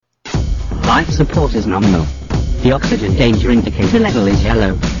Life support is nominal. The oxygen danger indicator level is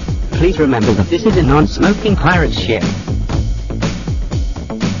yellow. Please remember that this is a non-smoking pirate ship.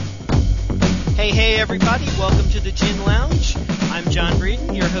 Hey everybody, welcome to the Gin Lounge. I'm John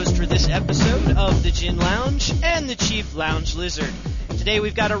Breeden, your host for this episode of the Gin Lounge and the Chief Lounge Lizard. Today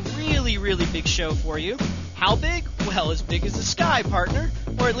we've got a really big show for you. How big? Well, as big as the sky, partner.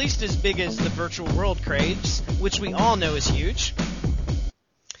 Or at least as big as the virtual world craze, which we all know is huge.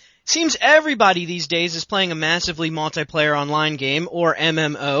 Seems everybody these days is playing a massively multiplayer online game, or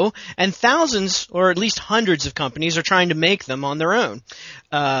MMO, and thousands, or at least hundreds of companies are trying to make them on their own,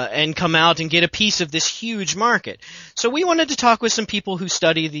 and come out and get a piece of this huge market. So we wanted to talk with some people who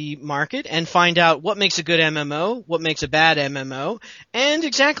study the market and find out what makes a good MMO, what makes a bad MMO, and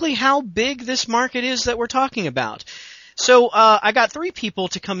exactly how big this market is that we're talking about. So I got three people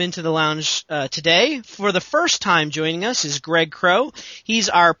to come into the lounge today. For the first time joining us is Greg Crow. He's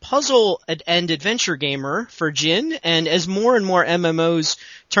our puzzle and adventure gamer for Gin, and as more and more MMOs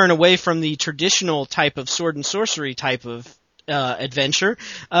turn away from the traditional type of sword and sorcery type of adventure,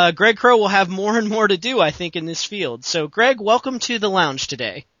 Greg Crow will have more and more to do, I think, in this field. So Greg, welcome to the lounge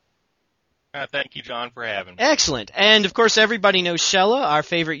today. Thank you, John, for having me. Excellent. And, of course, everybody knows Shella, our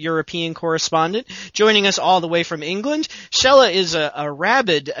favorite European correspondent, joining us all the way from England. Shella is a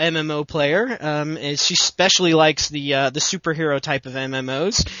rabid MMO player, and she especially likes the superhero type of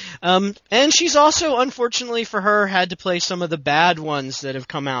MMOs. And she's also, unfortunately for her, had to play some of the bad ones that have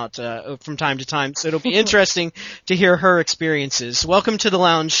come out from time to time. So it'll be interesting to hear her experiences. Welcome to the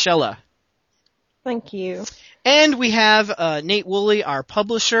lounge, Shella. Thank you. And we have Nate Woolley, our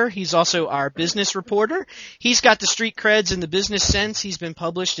publisher. He's also our business reporter. He's got the street creds in the business sense. He's been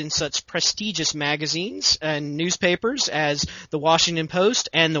published in such prestigious magazines and newspapers as the Washington Post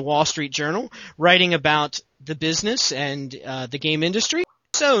and the Wall Street Journal, writing about the business and the game industry.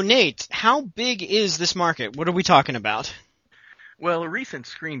 So, Nate, how big is this market? What are we talking about? Well, a recent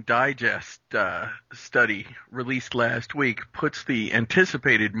Screen Digest study released last week puts the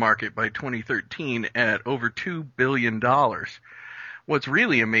anticipated market by 2013 at over $2 billion. What's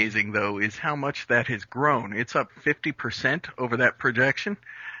really amazing, though, is how much that has grown. It's up 50% over that projection,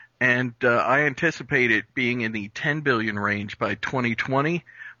 and I anticipate it being in the $10 billion range by 2020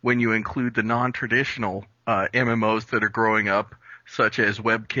 when you include the non-traditional MMOs that are growing up, such as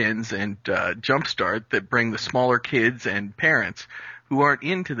Webkinz and Jumpstart, that bring the smaller kids and parents who aren't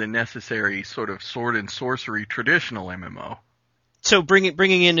into the necessary sort of sword and sorcery traditional MMO. So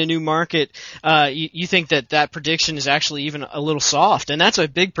bringing in a new market, you think that prediction is actually even a little soft, and that's a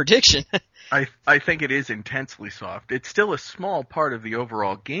big prediction. I think it is intensely soft. It's still a small part of the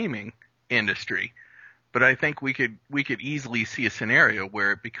overall gaming industry, but I think we could easily see a scenario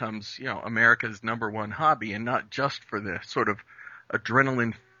where it becomes, America's number one hobby, and not just for the sort of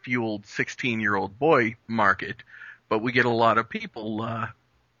adrenaline-fueled 16-year-old boy market, but we get a lot of people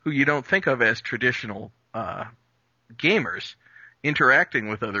who you don't think of as traditional gamers interacting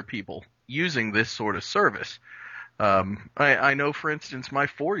with other people using this sort of service. I know, for instance, my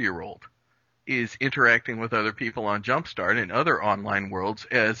 4-year-old is interacting with other people on Jumpstart and other online worlds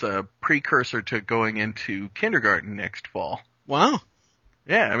as a precursor to going into kindergarten next fall. Wow.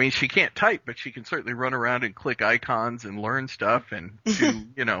 Yeah, I mean, she can't type, but she can certainly run around and click icons and learn stuff and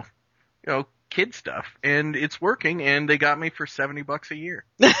do, kid stuff. And it's working, and they got me for $70 a year.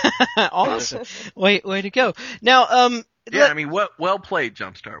 Awesome. Way to go. Now, well played,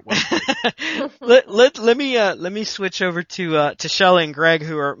 Jumpstart. Well played. let me switch over to Shella and Greg,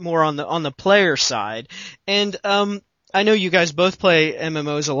 who are more on the player side. And I know you guys both play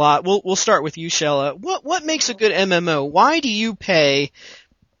MMOs a lot. We'll start with you, Shella. What makes a good MMO? Why do you pay,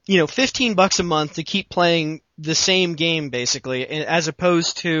 $15 a month to keep playing the same game, basically, as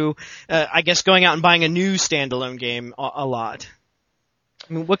opposed to, I guess, going out and buying a new standalone game a lot?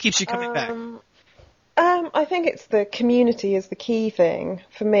 I mean, what keeps you coming back? I think it's the community is the key thing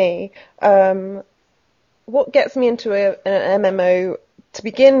for me. What gets me into an MMO to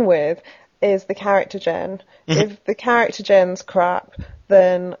begin with is the character gen. Mm-hmm. If the character gen's crap,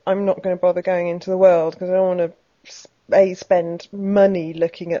 then I'm not going to bother going into the world because I don't want to spend money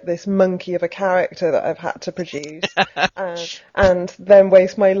looking at this monkey of a character that I've had to produce and then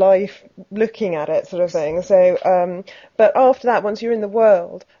waste my life looking at it, sort of thing. So, but after that, once you're in the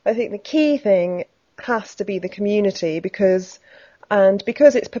world, I think the key thing has to be the community because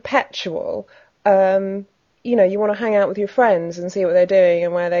it's perpetual. You want to hang out with your friends and see what they're doing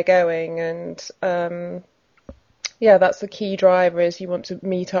and where they're going, and that's the key driver, is you want to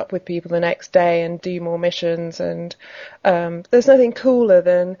meet up with people the next day and do more missions, and there's nothing cooler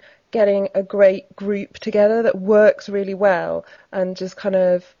than getting a great group together that works really well and just kind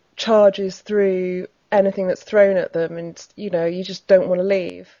of charges through anything that's thrown at them, and you just don't want to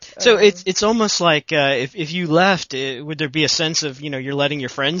leave. So it's almost like if you left, would there be a sense of you're letting your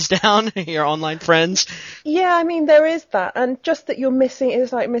friends down, your online friends? Yeah, I mean there is that, and just that you're missing.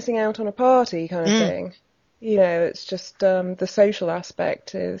 It's like missing out on a party kind of thing. It's just the social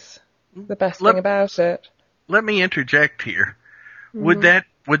aspect is the best thing about it. Let me interject here. Would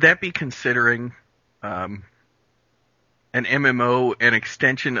that be considering an MMO an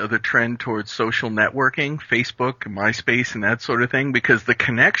extension of the trend towards social networking, Facebook, MySpace, and that sort of thing? Because the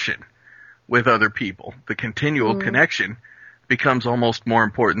connection with other people, the continual connection, becomes almost more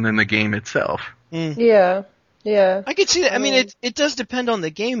important than the game itself. Yeah. I could see that. I mean, it does depend on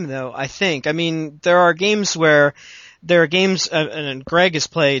the game, though, I think. I mean, there are games, and Greg has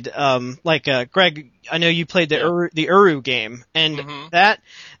played, Greg, I know you played the Uru game, and that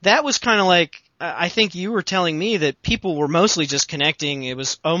was kind of like, I think you were telling me that people were mostly just connecting. It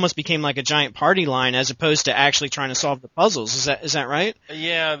was almost became like a giant party line as opposed to actually trying to solve the puzzles. Is that right?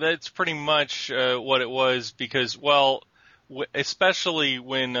 Yeah, that's pretty much what it was because, well, especially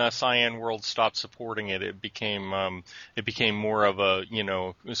when Cyan World stopped supporting it, it became more of a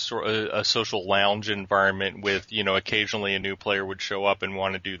a social lounge environment with occasionally a new player would show up and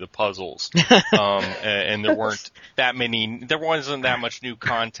want to do the puzzles, and there wasn't that much new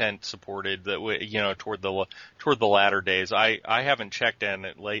content supported that toward the latter days. I haven't checked in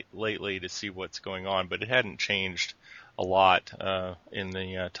it lately to see what's going on, but it hadn't changed a lot in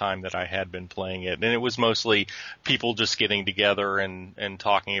the time that I had been playing it, and it was mostly people just getting together and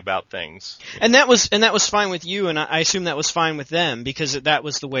talking about things. And that was fine with you, and I assume that was fine with them because that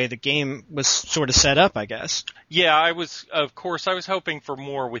was the way the game was sort of set up, I guess. Yeah, I was hoping for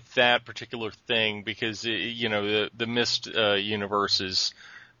more with that particular thing because the Myst universe is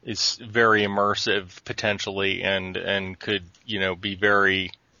very immersive potentially and could be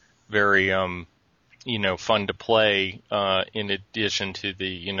very very fun to play, in addition to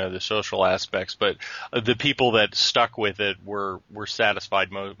the social aspects. But the people that stuck with it were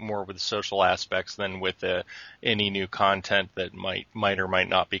satisfied more with the social aspects than with any new content that might or might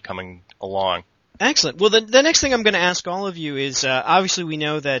not be coming along. Excellent. Well, the next thing I'm going to ask all of you is, obviously we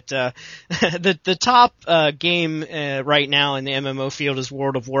know that the top game right now in the MMO field is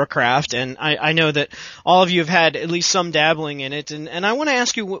World of Warcraft, and I know that all of you have had at least some dabbling in it, and I want to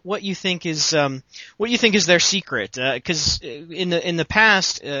ask you what you think is their secret, because in the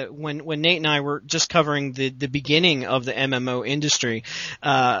past when Nate and I were just covering the beginning of the MMO industry,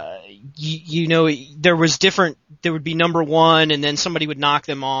 there would be number one, and then somebody would knock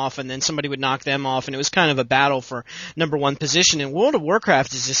them off, and then somebody would knock them off, and it was kind of a battle for number one position. And World of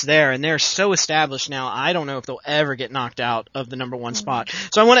Warcraft is just there, and they're so established now, I don't know if they'll ever get knocked out of the number one spot.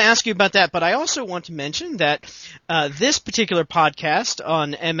 So I want to ask you about that, but I also want to mention that this particular podcast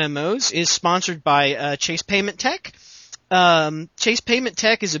on MMOs is sponsored by Chase Payment Tech. Chase Payment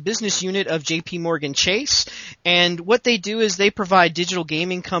Tech is a business unit of JP Morgan Chase, and what they do is they provide digital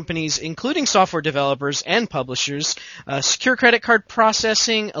gaming companies, including software developers and publishers, secure credit card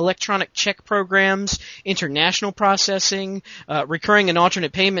processing, electronic check programs, international processing, recurring and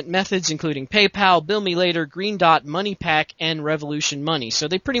alternate payment methods, including PayPal, Bill Me Later, Green Dot, MoneyPack, and Revolution Money. So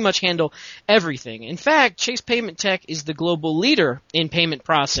they pretty much handle everything. In fact, Chase Payment Tech is the global leader in payment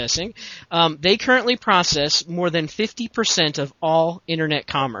processing. They currently process more than 50% of all internet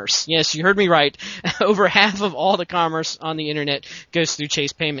commerce. Yes, you heard me right. Over half of all the commerce on the internet goes through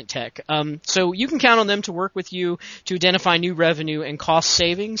Chase Payment Tech. So you can count on them to work with you to identify new revenue and cost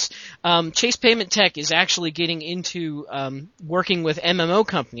savings. Chase Payment Tech is actually getting into working with MMO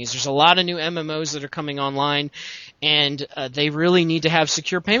companies. There's a lot of new MMOs that are coming online, and they really need to have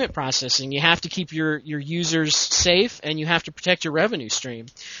secure payment processing. You have to keep your users safe, and you have to protect your revenue stream.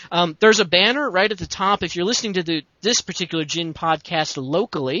 There's a banner right at the top. If you're listening to this particular Gin podcast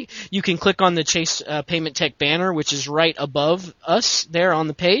locally, you can click on the Chase Payment Tech banner, which is right above us there on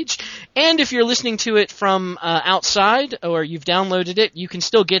the page. And if you're listening to it from outside or you've downloaded it, you can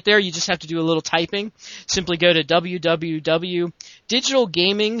still get there. You just have to do a little typing. Simply go to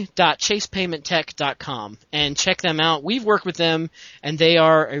www.digitalgaming.chasepaymenttech.com and check them out. We've worked with them, and they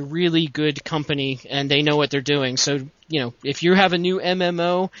are a really good company, and they know what they're doing. So, if you have a new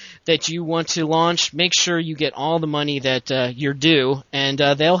MMO that you want to launch, make sure you get all the money that you're due, and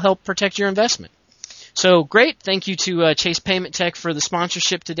they'll help protect your investment. So great. Thank you to Chase Payment Tech for the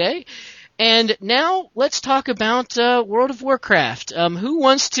sponsorship today. And now let's talk about World of Warcraft. Who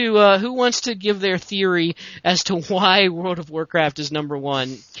wants to give their theory as to why World of Warcraft is number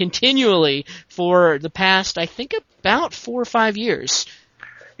one continually for the past, I think, about 4 or 5 years?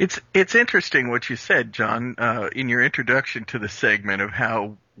 It's interesting what you said, John, in your introduction to the segment of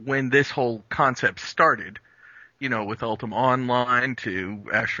how when this whole concept started, with Ultima Online to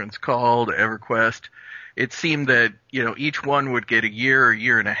Asheron's Call to EverQuest, it seemed that, each one would get a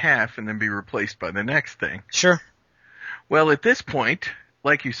year and a half and then be replaced by the next thing. Sure. Well, at this point,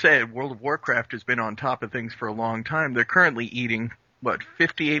 like you said, World of Warcraft has been on top of things for a long time. They're currently eating,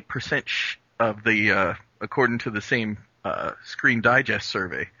 58% of the, according to the same Screen Digest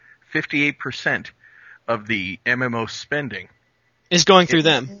survey, 58% of the MMO spending is going through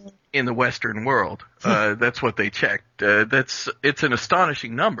them in the Western world. That's what they checked. It's an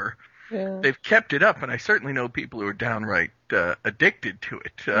astonishing number. Yeah. They've kept it up, and I certainly know people who are downright addicted to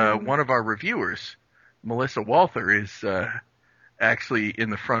it. One of our reviewers, Melissa Walther, is actually in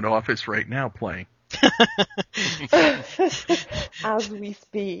the front office right now playing. As we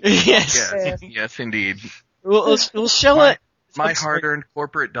speak. Yes. Yes, indeed. We'll show it. My hard-earned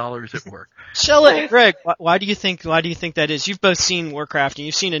corporate dollars at work. Shella, Greg, why do you think that is? You've both seen Warcraft and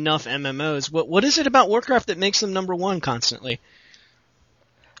you've seen enough MMOs. What is it about Warcraft that makes them number one constantly?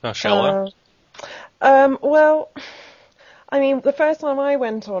 Shella? Well, I mean, the first time I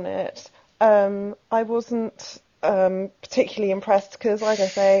went on it, I wasn't particularly impressed because, like I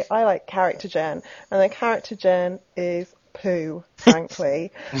say, I like character gen, and the character gen is poo,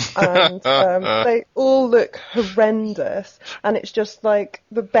 frankly, and they all look horrendous, and it's just like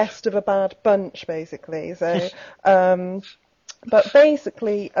the best of a bad bunch, basically. So, but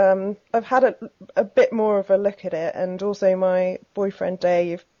basically, I've had a bit more of a look at it, and also my boyfriend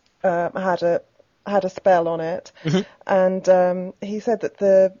Dave had a spell on it, and he said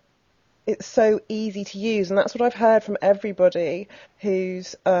that it's so easy to use, and that's what I've heard from everybody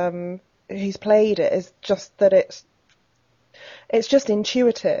who's played it, is just that it's just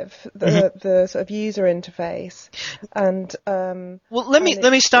intuitive, the sort of user interface, and well, let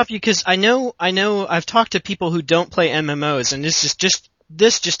me stop you, because I know I've talked to people who don't play MMOs, and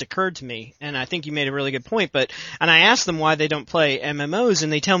this just occurred to me, and I think you made a really good point. And I asked them why they don't play MMOs,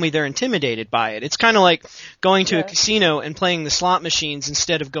 and they tell me they're intimidated by it. It's kind of like going to a casino and playing the slot machines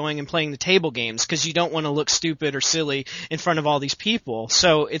instead of going and playing the table games, because you don't want to look stupid or silly in front of all these people.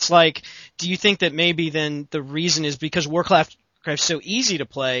 So it's like, do you think that maybe then the reason is because Warcraft's so easy to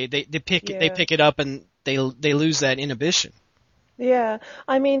play, they pick it up and they lose that inhibition? Yeah,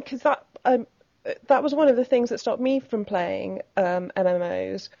 I mean, because that was one of the things that stopped me from playing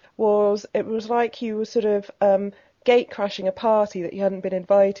MMOs. It was like you were sort of gate crashing a party that you hadn't been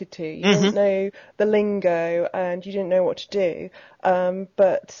invited to. You didn't know the lingo and you didn't know what to do.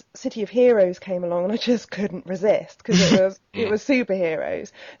 But City of Heroes came along and I just couldn't resist because it was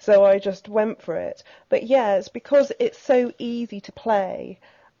superheroes. So I just went for it. But yeah, it's because it's so easy to play,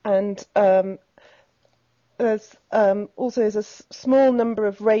 and there's a small number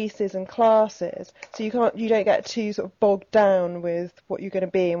of races and classes, so you don't get too sort of bogged down with what you're going to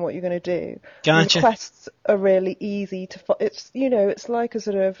be and what you're going to do. Gotcha. And the quests are really easy to. It's like a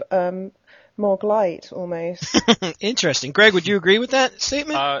sort of Mog Light almost. Interesting. Greg, would you agree with that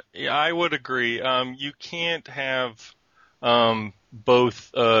statement? Yeah, I would agree. You can't have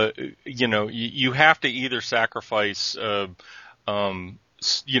both. You have to either sacrifice.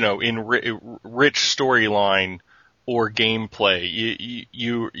 In rich storyline or gameplay.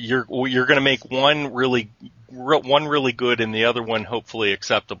 You're going to make one really good and the other one hopefully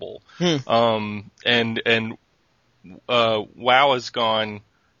acceptable. And WoW has gone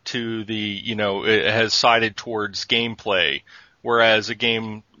to it has sided towards gameplay, whereas a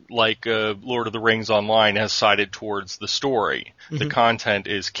game like Lord of the Rings Online has sided towards the story. The content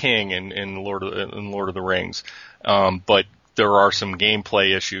is king in Lord of the Rings, but there are some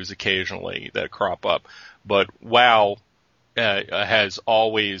gameplay issues occasionally that crop up. But WoW has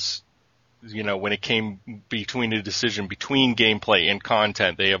always, when it came between a decision between gameplay and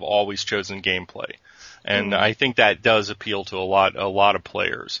content, they have always chosen gameplay. And I think that does appeal to a lot of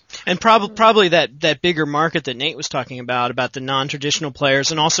players. And probably that bigger market that Nate was talking about the non-traditional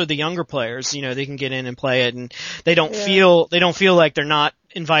players and also the younger players, they can get in and play it, and they don't feel like they're not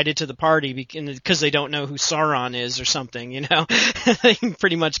invited to the party because they don't know who Sauron is or something, They can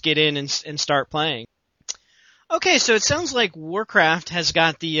pretty much get in and start playing. Okay, so it sounds like Warcraft has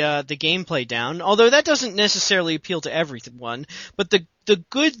got the gameplay down, although that doesn't necessarily appeal to everyone. But the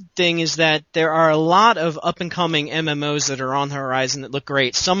good thing is that there are a lot of up-and-coming MMOs that are on the horizon that look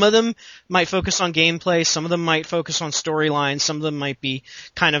great. Some of them might focus on gameplay, some of them might focus on storyline, some of them might be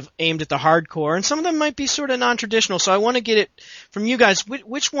kind of aimed at the hardcore, and some of them might be sort of non-traditional. So I want to get it from you guys.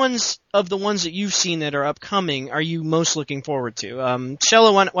 Which ones of the ones that you've seen that are upcoming are you most looking forward to?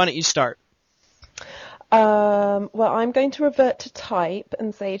 Shella, why don't you start? Well, I'm going to revert to type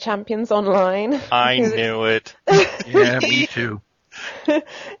and say Champions Online. I knew it. Yeah, me too.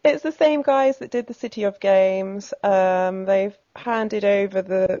 It's the same guys that did the City of Games. They've handed over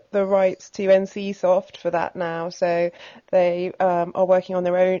the rights to NCSoft for that now, so they are working on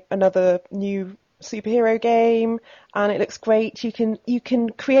their own another new superhero game, and it looks great. You can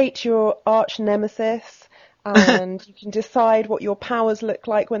create your arch nemesis, and you can decide what your powers look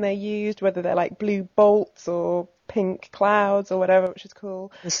like when they're used, whether they're like blue bolts or pink clouds or whatever, which is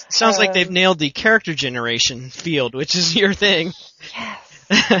cool. It sounds like they've nailed the character generation field, which is your thing. Yes.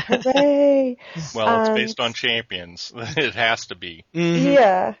 Hooray. Well, it's based on Champions. It has to be. Mm-hmm.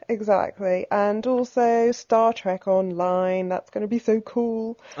 Yeah, exactly. And also Star Trek Online. That's going to be so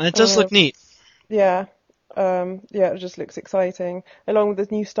cool. And it does look neat. Yeah. It just looks exciting. Along with this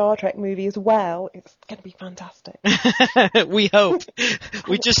new Star Trek movie as well. It's going to be fantastic. We hope.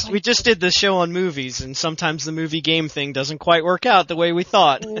 We just did the show on movies, and sometimes the movie game thing doesn't quite work out the way we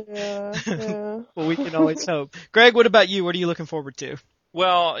thought. Yeah. Well, we can always hope. Greg, what about you? What are you looking forward to?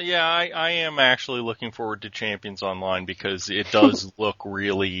 Well, yeah, I am actually looking forward to Champions Online because it does look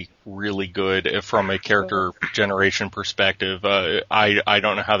really, really good from a character generation perspective. I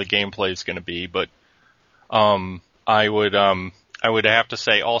don't know how the gameplay is going to be, but I would have to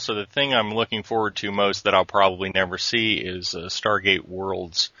say also the thing I'm looking forward to most that I'll probably never see is Stargate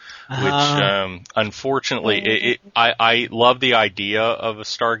Worlds, which unfortunately I love the idea of a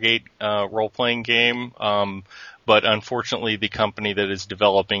Stargate role-playing game. But unfortunately, the company that is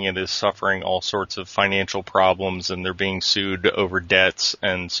developing it is suffering all sorts of financial problems, and they're being sued over debts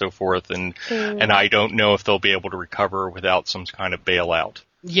and so forth. And I don't know if they'll be able to recover without some kind of bailout.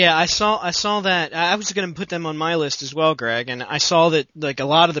 Yeah, I saw that. I was going to put them on my list as well, Greg, and I saw that like a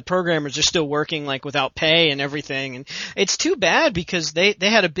lot of the programmers are still working like without pay and everything, and it's too bad because they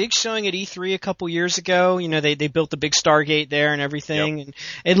had a big showing at E3 a couple years ago. You know, they built the big Stargate there and everything, Yep. and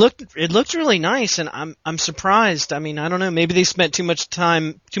it looked really nice, and I'm surprised. I mean, I don't know, maybe they spent too much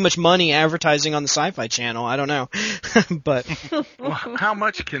money advertising on the Sci-Fi Channel. I don't know, but Well, how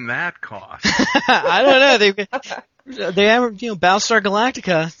much can that cost? I don't know. They have, Battlestar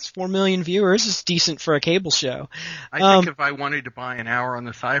Galactica, it's 4 million viewers, it's decent for a cable show. I think if I wanted to buy an hour on the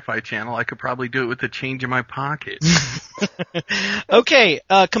Sci-Fi Channel, I could probably do it with the change in my pocket. Okay,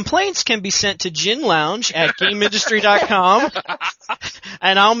 complaints can be sent to ginlounge@gameindustry.com,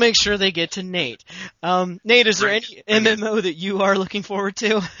 and I'll make sure they get to Nate. Nate, is there any MMO that you are looking forward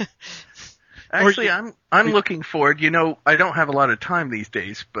to? Actually, I'm looking forward. I don't have a lot of time these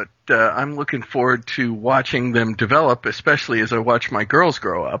days, but I'm looking forward to watching them develop, especially as I watch my girls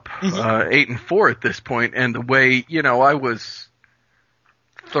grow up, 8 and 4 at this point, and the way, I was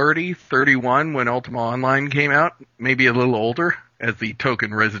 30, 31 when Ultima Online came out, maybe a little older, as the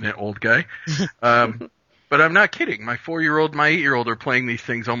token resident old guy. But I'm not kidding. My 4-year-old, my 8-year-old are playing these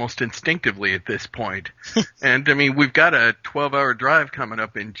things almost instinctively at this point. And, I mean, we've got a 12-hour drive coming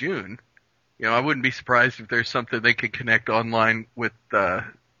up in June. I wouldn't be surprised if there's something they could connect online with a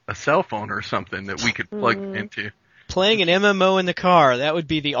cell phone or something that we could plug into. Playing an MMO in the car, that would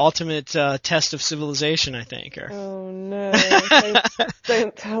be the ultimate test of civilization, I think. Oh no,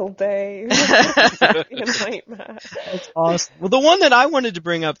 don't tell Dave. It's a nightmare. That's awesome. Well, the one that I wanted to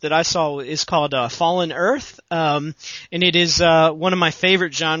bring up that I saw is called Fallen Earth, and it is one of my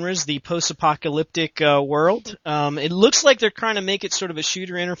favorite genres, the post-apocalyptic world. It looks like they're trying to make it sort of a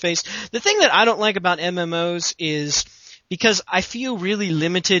shooter interface. The thing that I don't like about MMOs is because I feel really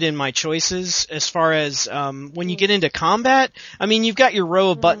limited in my choices as far as when you get into combat. I mean, you've got your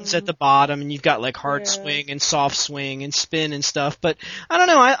row of buttons at the bottom, and you've got like hard swing and soft swing and spin and stuff. But I don't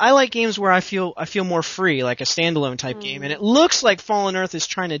know. I like games where I feel more free, like a standalone type game. And it looks like Fallen Earth is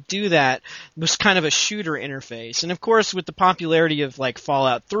trying to do that with kind of a shooter interface. And of course, with the popularity of like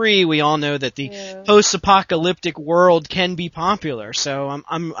Fallout 3, we all know that the post-apocalyptic world can be popular. So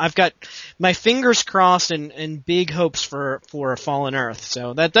I've got my fingers crossed and big hopes for a Fallen Earth.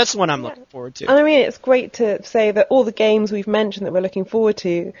 So that's what I'm looking forward to. And I mean, it's great to say that all the games we've mentioned that we're looking forward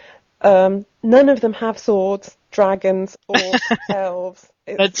to, none of them have swords, dragons, or elves.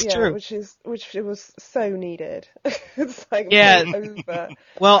 That's true. Which was so needed. It's like over.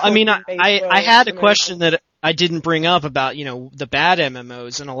 Well, I mean, I had a question that I didn't bring up about, the bad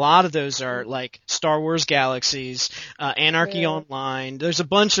MMOs, and a lot of those are like Star Wars Galaxies, Anarchy Online. There's a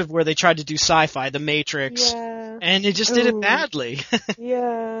bunch of where they tried to do sci-fi, The Matrix, and they just did it badly.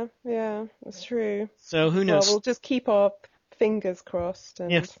 Yeah, that's true. So who knows? Well, we'll just keep our fingers crossed.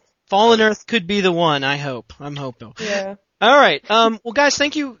 And Fallen Earth could be the one, I hope. I'm hoping. Yeah. All right. Well, guys,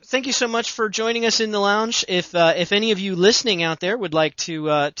 thank you so much for joining us in the lounge. If any of you listening out there would like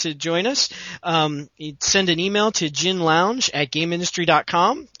to join us, you'd send an email to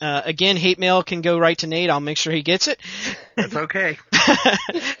ginlounge@gameindustry.com. Again, hate mail can go right to Nate. I'll make sure he gets it. That's okay.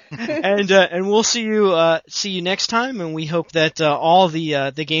 And we'll see you next time. And we hope that all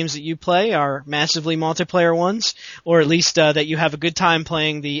the games that you play are massively multiplayer ones, or at least that you have a good time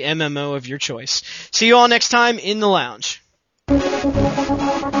playing the MMO of your choice. See you all next time in the lounge.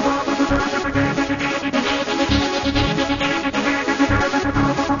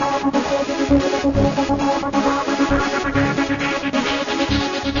 Thank you.